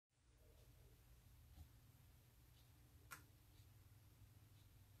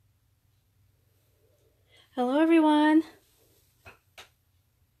Hello everyone!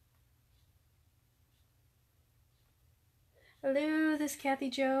 Hello, this is Kathy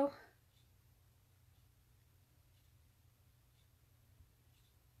Jo.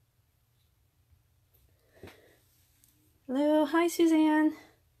 Hello, hi Suzanne.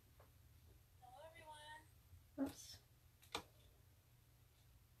 Hello everyone. Oops.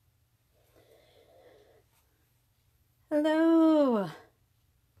 Hello.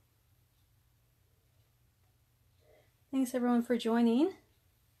 Thanks everyone for joining.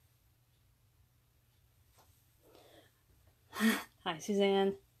 Hi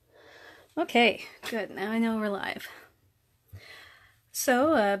Suzanne. Okay, good. Now I know we're live.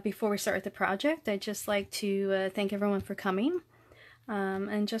 So before we start with the project, I'd just like to thank everyone for coming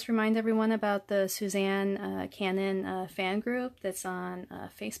and just remind everyone about the Suzanne Cannon fan group that's on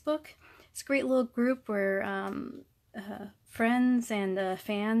Facebook. It's a great little group where friends and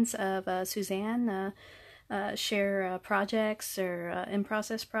fans of Suzanne share projects or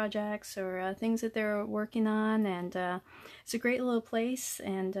in-process projects or things that they're working on, and it's a great little place,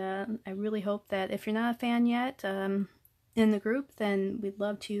 and I really hope that if you're not a fan yet in the group, then we'd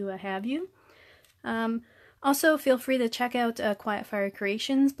love to have you. Also, feel free to check out Quietfire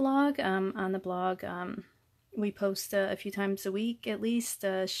Creations blog. On the blog, we post a few times a week at least,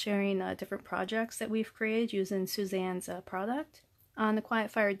 sharing different projects that we've created using Suzanne's product. On the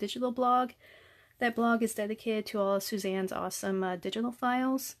Quietfire digital blog, that blog is dedicated to all of Suzanne's awesome digital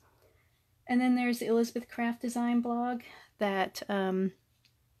files. And then there's the Elizabeth Craft Design blog that on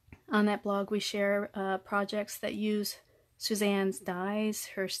that blog we share projects that use Suzanne's dies,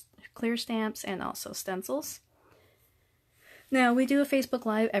 her clear stamps, and also stencils. Now, we do a Facebook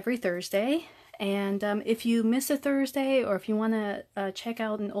Live every Thursday, and if you miss a Thursday or if you want to check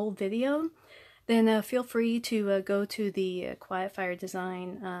out an old video, then feel free to go to the Quietfire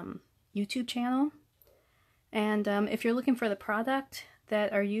Design YouTube channel. And if you're looking for the product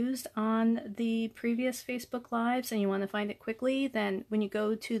that are used on the previous Facebook Lives and you want to find it quickly, then when you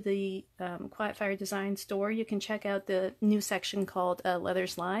go to the Quietfire Design store, you can check out the new section called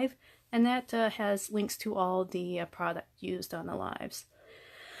Leathers Live, and that has links to all the product used on the lives.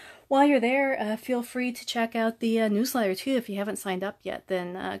 While you're there, feel free to check out the newsletter too. If you haven't signed up yet,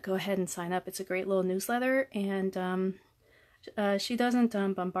 then go ahead and sign up. It's a great little newsletter, and she doesn't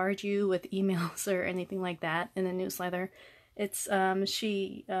bombard you with emails or anything like that in the newsletter. It's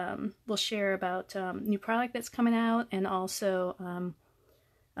she will share about new product that's coming out, and also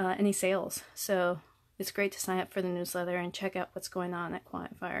any sales. So it's great to sign up for the newsletter and check out what's going on at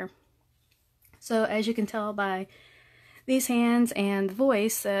Quietfire. So as you can tell by these hands and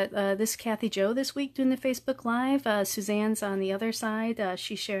voice, that this is Kathy Jo this week doing the Facebook Live. Suzanne's on the other side.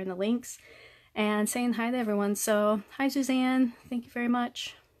 She's sharing the links and saying hi to everyone. So, hi Suzanne, thank you very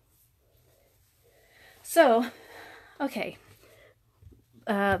much. So, okay,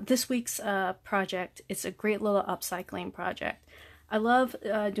 this week's project, it's a great little upcycling project. I love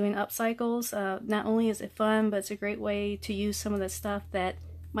doing upcycles. Not only is it fun, but it's a great way to use some of the stuff that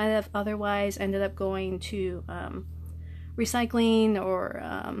might have otherwise ended up going to recycling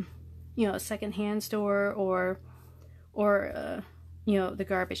or, you know, a secondhand store or you know, the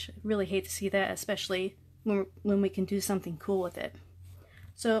garbage. I really hate to see that, especially when we can do something cool with it.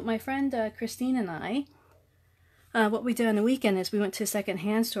 So my friend Christine and I, what we did on the weekend is we went to a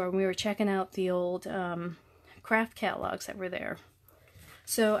secondhand store and we were checking out the old craft catalogs that were there.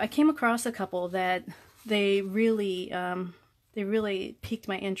 So I came across a couple that they really piqued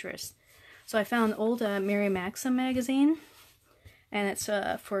my interest. So I found an old Mary Maxim magazine, and it's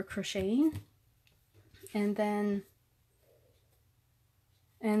for crocheting. And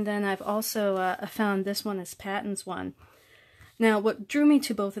then I've also found this one, is Patton's one. Now, what drew me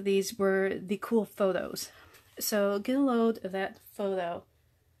to both of these were the cool photos. So get a load of that photo.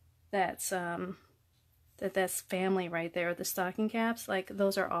 That's that's family right there. The stocking caps, like,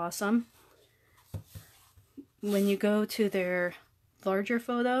 those are awesome. When you go to their larger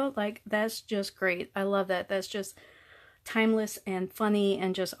photo, like, that's just great. I love that. That's just timeless and funny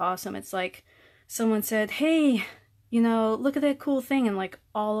and just awesome. It's like someone said, hey, you know, look at that cool thing, and like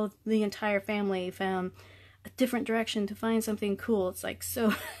all of the entire family found a different direction to find something cool. It's like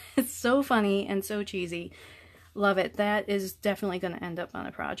so, it's so funny and so cheesy. Love it. That is definitely going to end up on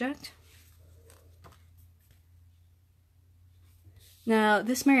a project. Now,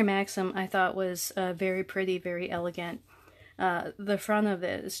 this Mary Maxim I thought was very pretty, very elegant. The front of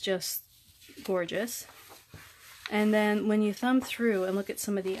it is just gorgeous. And then when you thumb through and look at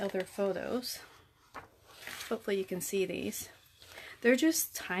some of the other photos, hopefully you can see these, they're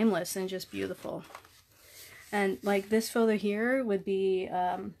just timeless and just beautiful. And like this photo here would be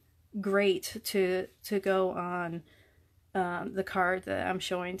great to go on the card that I'm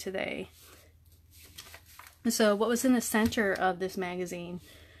showing today. So what was in the center of this magazine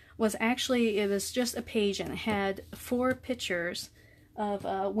was actually, it was just a page, and it had 4 pictures of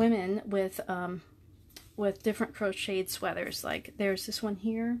women with different crocheted sweaters. Like there's this one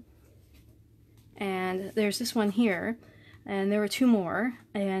here, and there's this one here, and there were 2 more,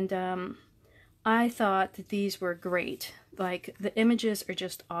 and I thought that these were great. Like the images are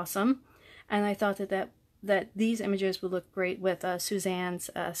just awesome, and I thought that these images would look great with Suzanne's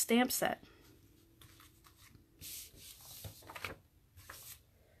stamp set.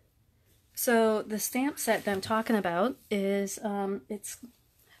 So the stamp set that I'm talking about is I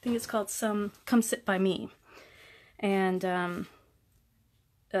think it's called Come Sit By Me, and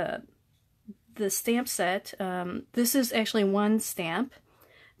the stamp set, this is actually one stamp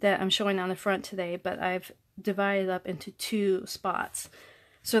that I'm showing on the front today, but I've divided up into 2 spots.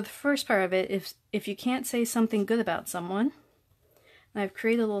 So the first part of it, if you can't say something good about someone, I've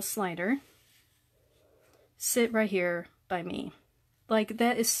created a little slider. Sit right here by me. Like,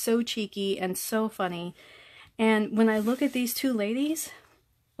 that is so cheeky and so funny. And when I look at these 2 ladies,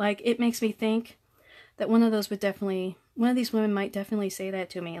 like, it makes me think that one of these women might definitely say that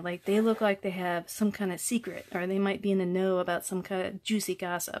to me. Like, they look like they have some kind of secret, or they might be in the know about some kind of juicy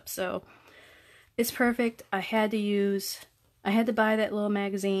gossip. So it's perfect. I had to buy that little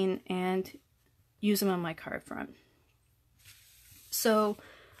magazine and use them on my card front. So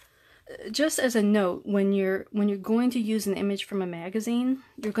just as a note, when you're going to use an image from a magazine,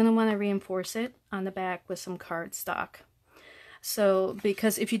 you're going to want to reinforce it on the back with some cardstock. So,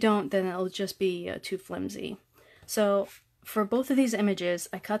 because if you don't, then it'll just be too flimsy. So for both of these images,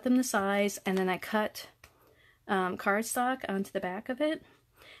 I cut them to size, and then I cut cardstock onto the back of it,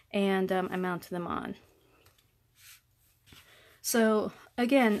 and I mounted them on. So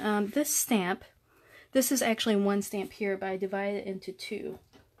again, this stamp, this is actually one stamp here, but I divided it into 2.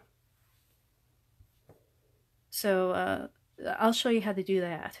 So I'll show you how to do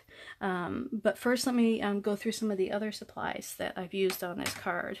that. But first, let me go through some of the other supplies that I've used on this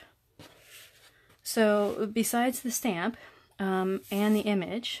card. So besides the stamp and the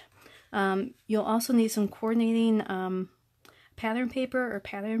image, you'll also need some coordinating pattern paper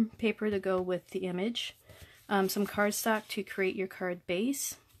to go with the image, some cardstock to create your card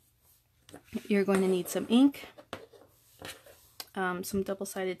base. You're going to need some ink, some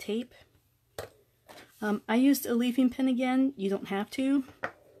double-sided tape. I used a leafing pin again. You don't have to.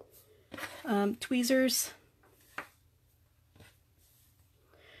 Tweezers.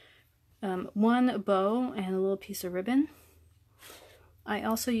 One bow and a little piece of ribbon. I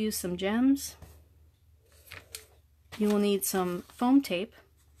also used some gems. You will need some foam tape,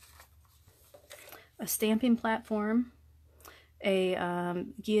 a stamping platform, a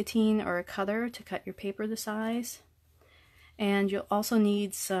guillotine or a cutter to cut your paper to size. And you'll also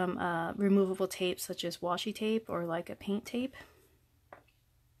need some removable tape, such as washi tape or like a paint tape.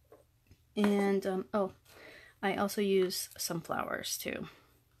 And, oh, I also use some flowers too.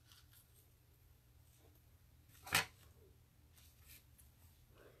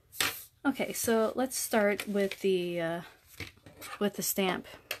 Okay, so let's start with the stamp.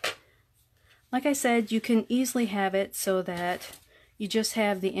 Like I said, you can easily have it so that you just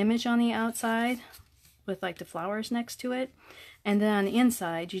have the image on the outside with like the flowers next to it, and then on the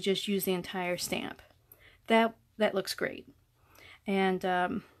inside you just use the entire stamp. That looks great. And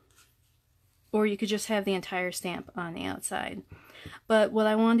or you could just have the entire stamp on the outside. But what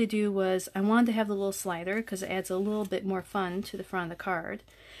I wanted to do was I wanted to have the little slider because it adds a little bit more fun to the front of the card.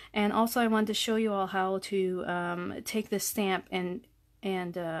 And also I wanted to show you all how to take this stamp and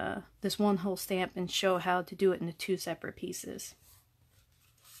this one whole stamp and show how to do it into 2 separate pieces.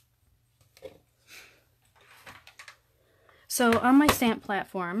 So on my stamp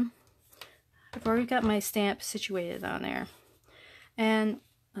platform, I've already got my stamp situated on there. And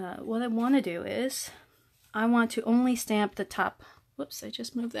what I want to do is, I want to only stamp the top. Whoops, I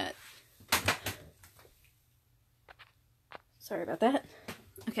just moved that. Sorry about that.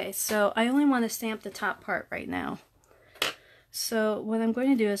 Okay, so I only want to stamp the top part right now. So what I'm going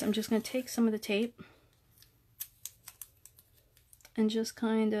to do is I'm just going to take some of the tape and just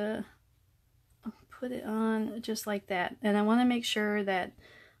kind of put it on just like that. And I want to make sure that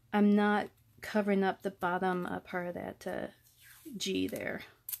I'm not covering up the bottom part of that G there.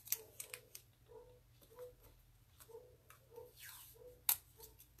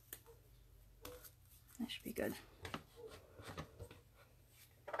 That should be good.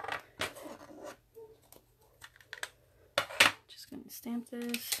 Just going to stamp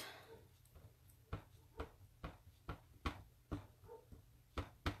this.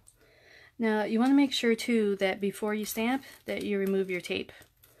 Now you want to make sure too that before you stamp that you remove your tape,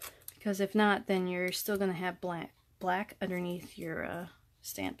 because if not, then you're still going to have black underneath your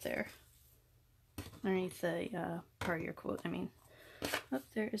stamp there, underneath the part of your quote. I mean, oh,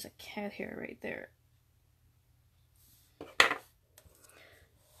 there is a cat hair right there.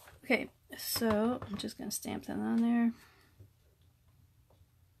 Okay, so I'm just going to stamp that on there.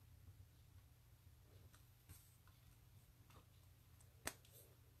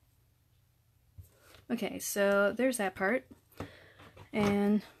 Okay, so there's that part.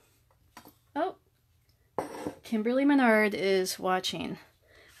 And, oh, Kimberly Menard is watching.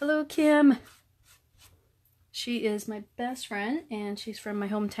 Hello, Kim. She is my best friend, and she's from my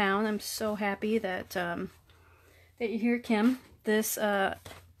hometown. I'm so happy that that you're here, Kim. This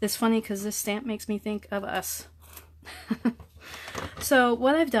is funny because this stamp makes me think of us. So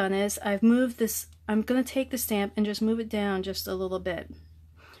what I've done is I've moved this. I'm going to take the stamp and just move it down just a little bit.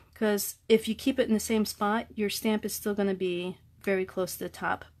 Because if you keep it in the same spot, your stamp is still going to be very close to the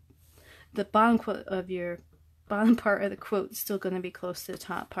top. The bottom quote of your bottom part of the quote is still going to be close to the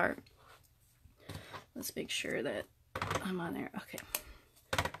top part. Let's make sure that I'm on there. Okay.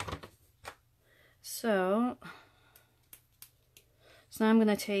 So now I'm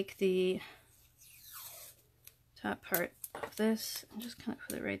going to take the top part of this and just kind of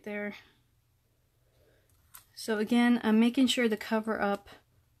put it right there. So again, I'm making sure to cover up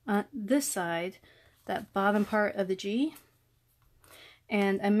on this side, that bottom part of the G,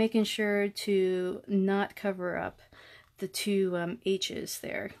 and I'm making sure to not cover up the two H's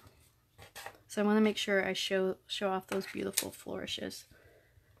there. So I want to make sure I show off those beautiful flourishes.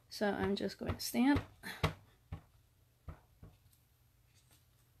 So I'm just going to stamp.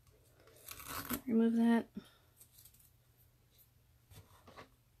 Remove that.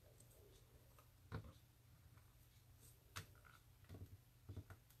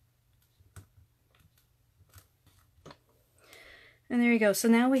 And there you go. So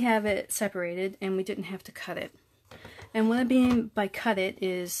now we have it separated and we didn't have to cut it. And what I mean by cut it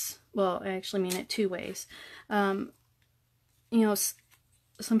is, well, I actually mean it two ways. You know,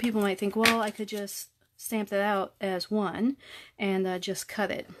 some people might think, well, I could just stamp that out as one and just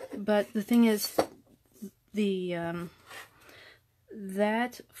cut it. But the thing is,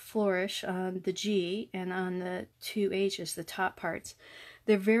 that flourish on the G and on the two H's, the top parts,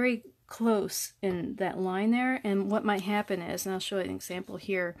 they're very close in that line there. And what might happen is, and I'll show you an example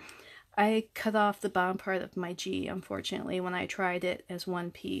here, I cut off the bottom part of my G, unfortunately, when I tried it as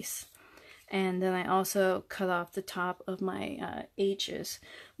one piece. And then I also cut off the top of my H's,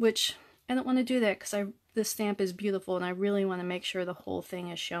 which I don't want to do that because this stamp is beautiful and I really want to make sure the whole thing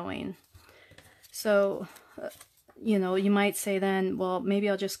is showing. So, you know, you might say then, well, maybe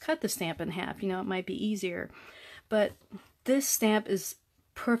I'll just cut the stamp in half. You know, it might be easier. But this stamp is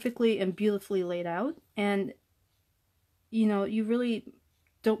perfectly and beautifully laid out, and you know, you really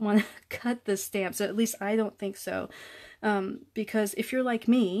don't want to cut the stamp. So at least I don't think so, because if you're like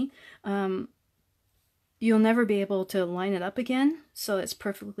me, you'll never be able to line it up again so it's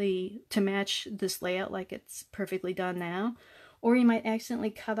perfectly to match this layout like it's perfectly done now, or you might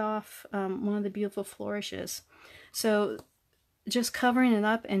accidentally cut off one of the beautiful flourishes. So just covering it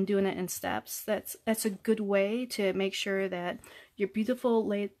up and doing it in steps, that's a good way to make sure that your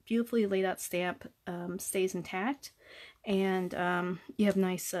beautifully laid out stamp stays intact, and you have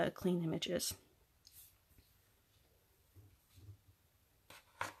nice clean images.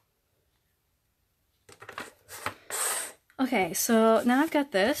 Okay, so now I've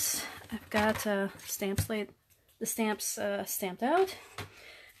got this. I've got the stamps stamped out,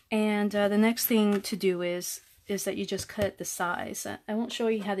 and the next thing to do is that you just cut the size. I won't show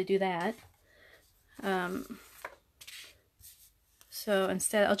you how to do that. So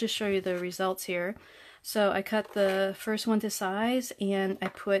instead, I'll just show you the results here. So I cut the first one to size, and I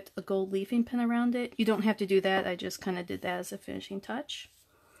put a gold leafing pin around it. You don't have to do that. I just kind of did that as a finishing touch.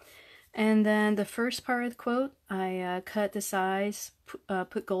 And then the first part of the quote, I cut the size,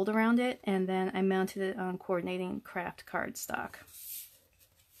 put gold around it, and then I mounted it on coordinating craft cardstock.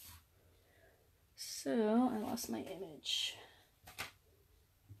 So I lost my image.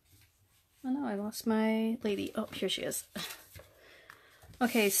 Oh no, I lost my lady. Oh, here she is.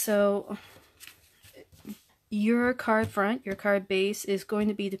 Okay, so your card front, your card base is going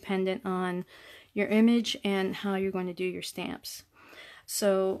to be dependent on your image and how you're going to do your stamps.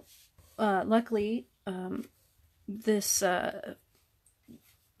 So luckily, these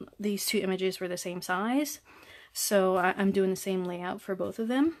two images were the same size, so I'm doing the same layout for both of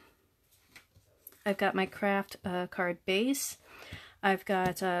them. I've got my craft card base. I've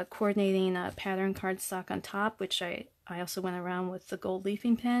got coordinating pattern cardstock on top, which I also went around with the gold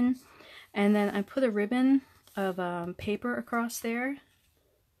leafing pen. And then I put a ribbon of paper across there.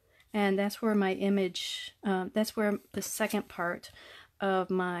 And that's where my image, that's where the second part of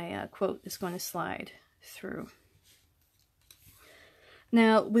my quote is going to slide through.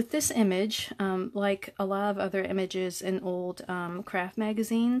 Now, with this image, like a lot of other images in old craft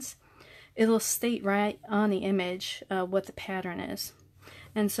magazines, it'll state right on the image what the pattern is.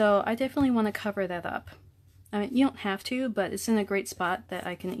 And so I definitely want to cover that up. I mean, you don't have to, but it's in a great spot that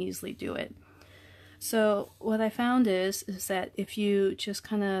I can easily do it. So what I found is that if you just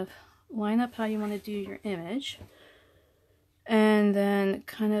kind of line up how you want to do your image, and then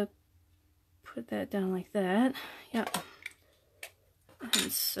kind of put that down like that. Yeah.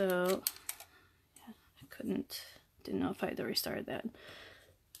 And so, yeah, didn't know if I had to restart that.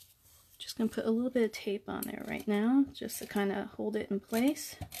 Just gonna put a little bit of tape on there right now, just to kind of hold it in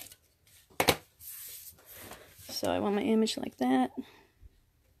place. So I want my image like that.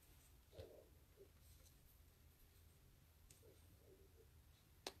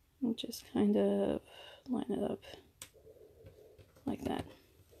 And just kind of line it up like that.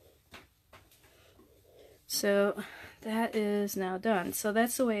 So that is now done. So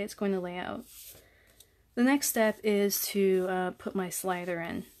that's the way it's going to lay out. The next step is to put my slider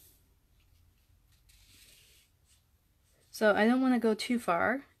in. So I don't want to go too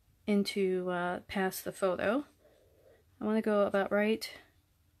far into past the photo. I want to go about right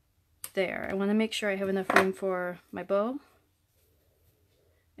there. I want to make sure I have enough room for my bow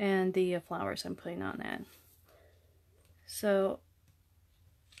and the flowers I'm putting on that. So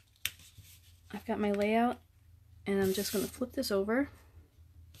I've got my layout, and I'm just going to flip this over.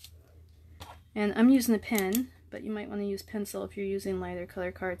 And I'm using a pen, but you might want to use pencil if you're using lighter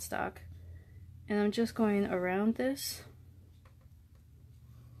color cardstock. And I'm just going around this.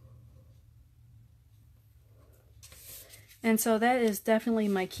 And so that is definitely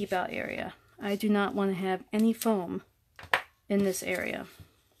my keep out area. I do not want to have any foam in this area.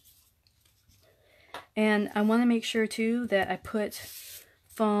 And I want to make sure too that I put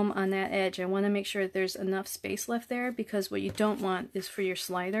foam on that edge. I want to make sure that there's enough space left there, because what you don't want is for your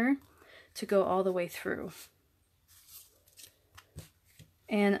slider to go all the way through.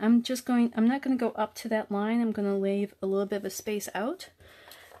 And I'm not going to go up to that line. I'm going to leave a little bit of a space out,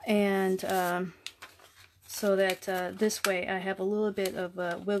 and so that this way I have a little bit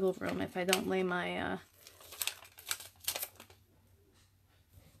of wiggle room if I don't lay my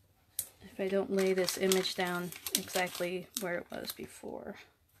if I don't lay this image down exactly where it was before.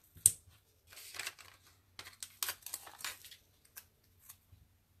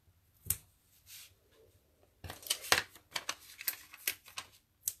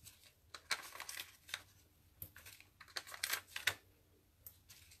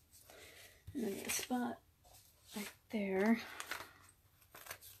 And then the spot right there.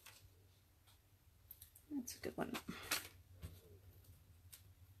 That's a good one.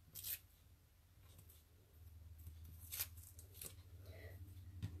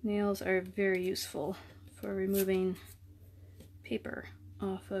 Nails are very useful for removing paper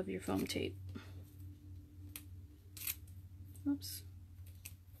off of your foam tape. Oops.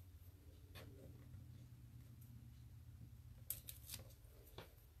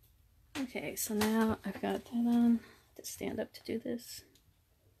 Okay, so now I've got that on. To stand up to do this.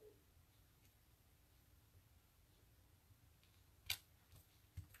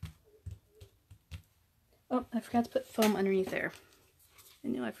 Oh, I forgot to put foam underneath there. I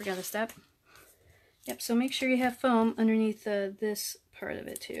knew I forgot a step. Yep, so make sure you have foam underneath this part of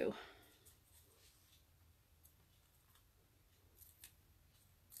it too.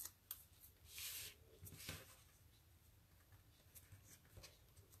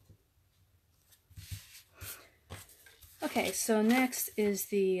 Okay, so next is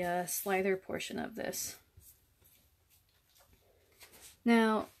the slider portion of this.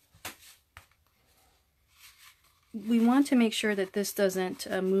 Now, we want to make sure that this doesn't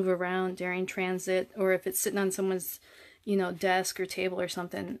move around during transit, or if it's sitting on someone's, desk or table or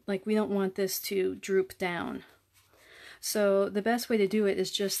something. Like, we don't want this to droop down. So the best way to do it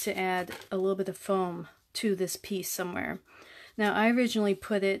is just to add a little bit of foam to this piece somewhere. Now, I originally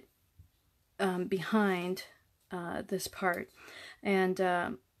put it behind this part, and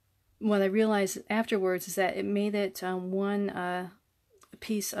what I realized afterwards is that it made it one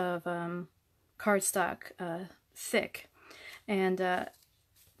piece of cardstock thick, and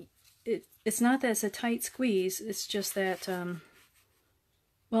it's not that it's a tight squeeze, it's just that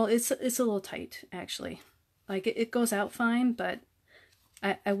well, it's a little tight actually. Like, it goes out fine, but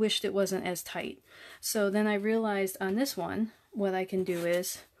I wished it wasn't as tight. So then I realized on this one, what I can do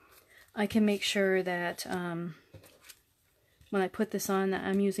is I can make sure that when I put this on,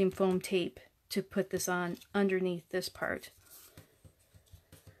 I'm using foam tape to put this on underneath this part.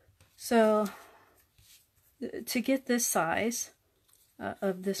 So to get this size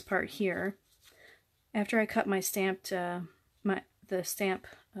of this part here, after I cut my stamped, the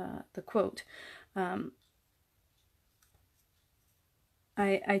quote,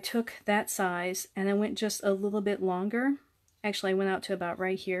 I took that size and I went just a little bit longer. Actually, I went out to about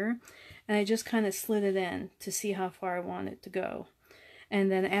right here, and I just kind of slid it in to see how far I want it to go.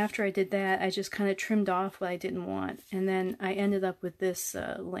 And then after I did that, I just kind of trimmed off what I didn't want, and then I ended up with this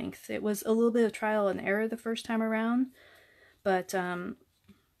length. It was a little bit of trial and error the first time around, but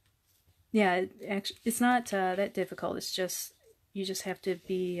yeah, it's not that difficult. It's just, you just have to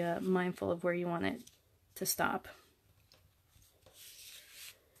be mindful of where you want it to stop.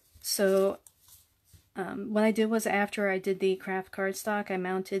 So what I did was, after I did the craft cardstock, I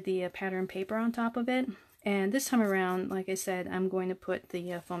mounted the pattern paper on top of it. And this time around, like I said, I'm going to put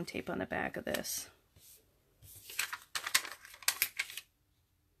the foam tape on the back of this.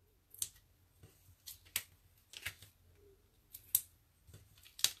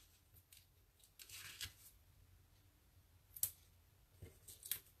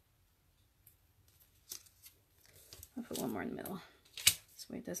 I'll put one more in the middle, this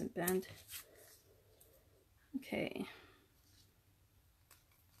way it doesn't bend. Okay.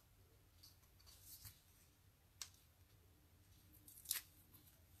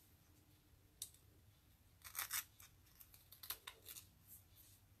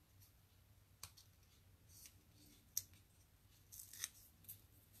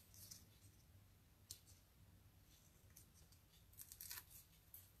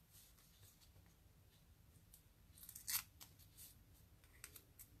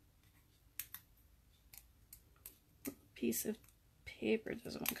 Piece of paper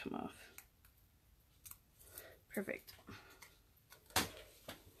doesn't want to come off. Perfect.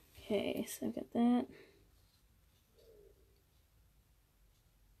 Okay, so I've got that.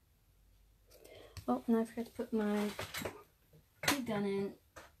 Oh, and I forgot to put my heat gun in.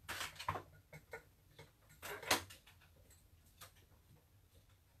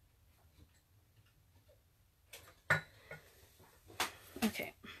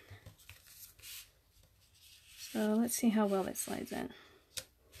 Okay. So let's see how well that slides in.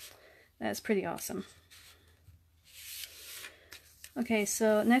 That's pretty awesome. Okay,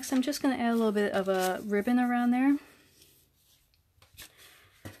 so next I'm just going to add a little bit of a ribbon around there.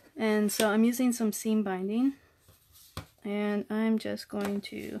 And so I'm using some seam binding. And I'm just going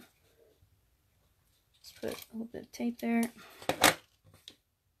to just put a little bit of tape there.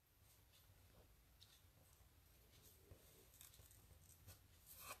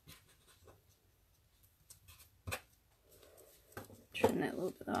 Trim that a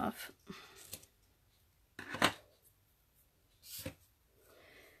little bit off.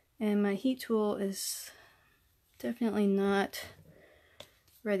 And my heat tool is definitely not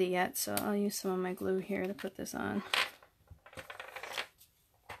ready yet, so I'll use some of my glue here to put this on.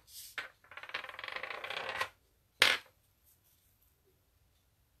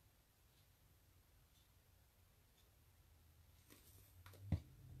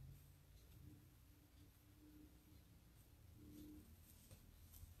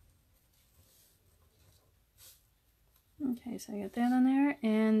 Okay, so I got that on there,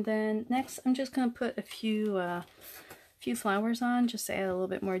 and then next I'm just going to put a few flowers on, just to add a little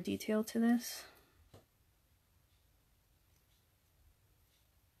bit more detail to this.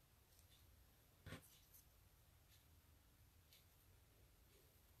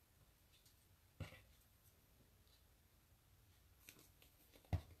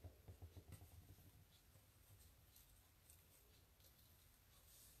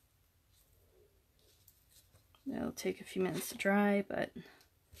 It'll take a few minutes to dry, but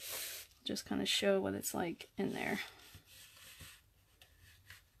just kind of show what it's like in there.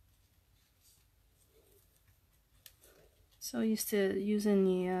 So used to using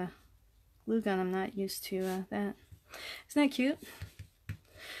the glue gun, I'm not used to that. Isn't that cute?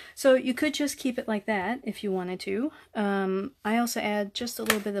 So you could just keep it like that if you wanted to. I also add just a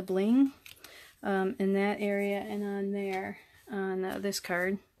little bit of bling in that area and on there on this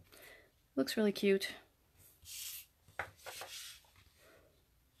card. Looks really cute.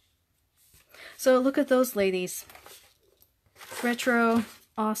 So look at those ladies. Retro,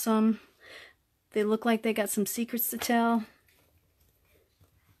 awesome. They look like they got some secrets to tell.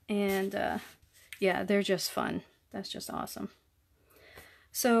 And yeah, they're just fun. That's just awesome.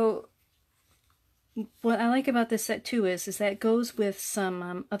 So what I like about this set too is that it goes with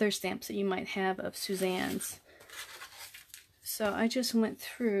some other stamps that you might have of Suzanne's. So I just went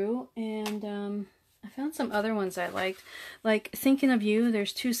through and I found some other ones I liked. Like Thinking of You,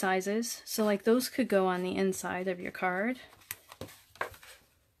 there's 2 sizes. So like those could go on the inside of your card.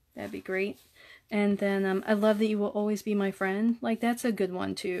 That'd be great. And then I Love That You Will Always Be My Friend. Like that's a good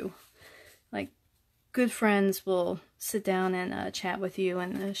one too. Like good friends will sit down and chat with you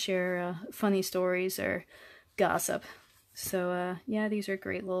and share funny stories or gossip. So yeah, these are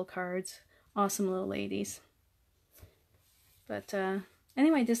great little cards. Awesome little ladies. But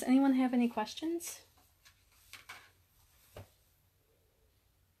anyway, does anyone have any questions?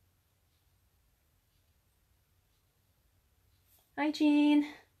 Hi, Jean.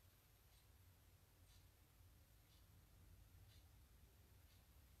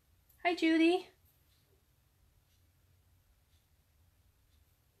 Hi, Judy.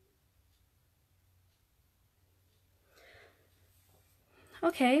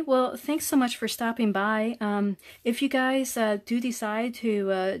 Okay, well, thanks so much for stopping by. If you guys do decide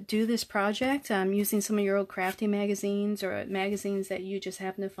to do this project using some of your old crafting magazines or magazines that you just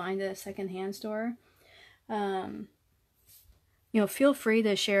happen to find at a secondhand store, you know, feel free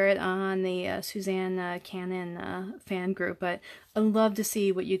to share it on the Suzanne Cannon fan group. But I'd love to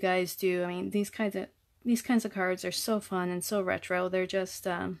see what you guys do. I mean, these kinds of cards are so fun and so retro. They're just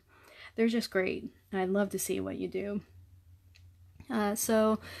great. I'd love to see what you do.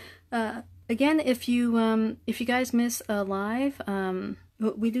 So again, if you guys miss a live,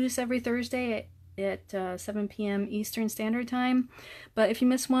 we do this every Thursday at 7 p.m. Eastern Standard Time. But if you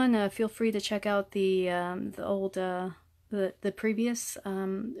miss one, feel free to check out the old the previous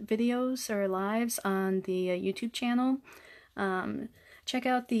videos or lives on the YouTube channel. Check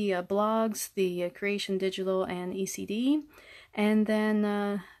out the blogs, the Creation Digital and ECD, and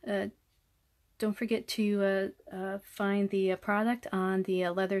then don't forget to find the product on the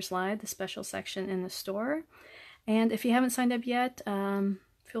Leathers Live, the special section in the store. And if you haven't signed up yet,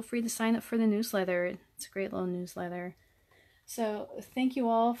 feel free to sign up for the newsletter. It's a great little newsletter. So thank you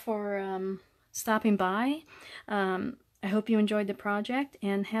all for stopping by. I hope you enjoyed the project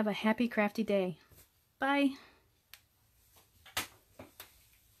and have a happy crafty day. Bye.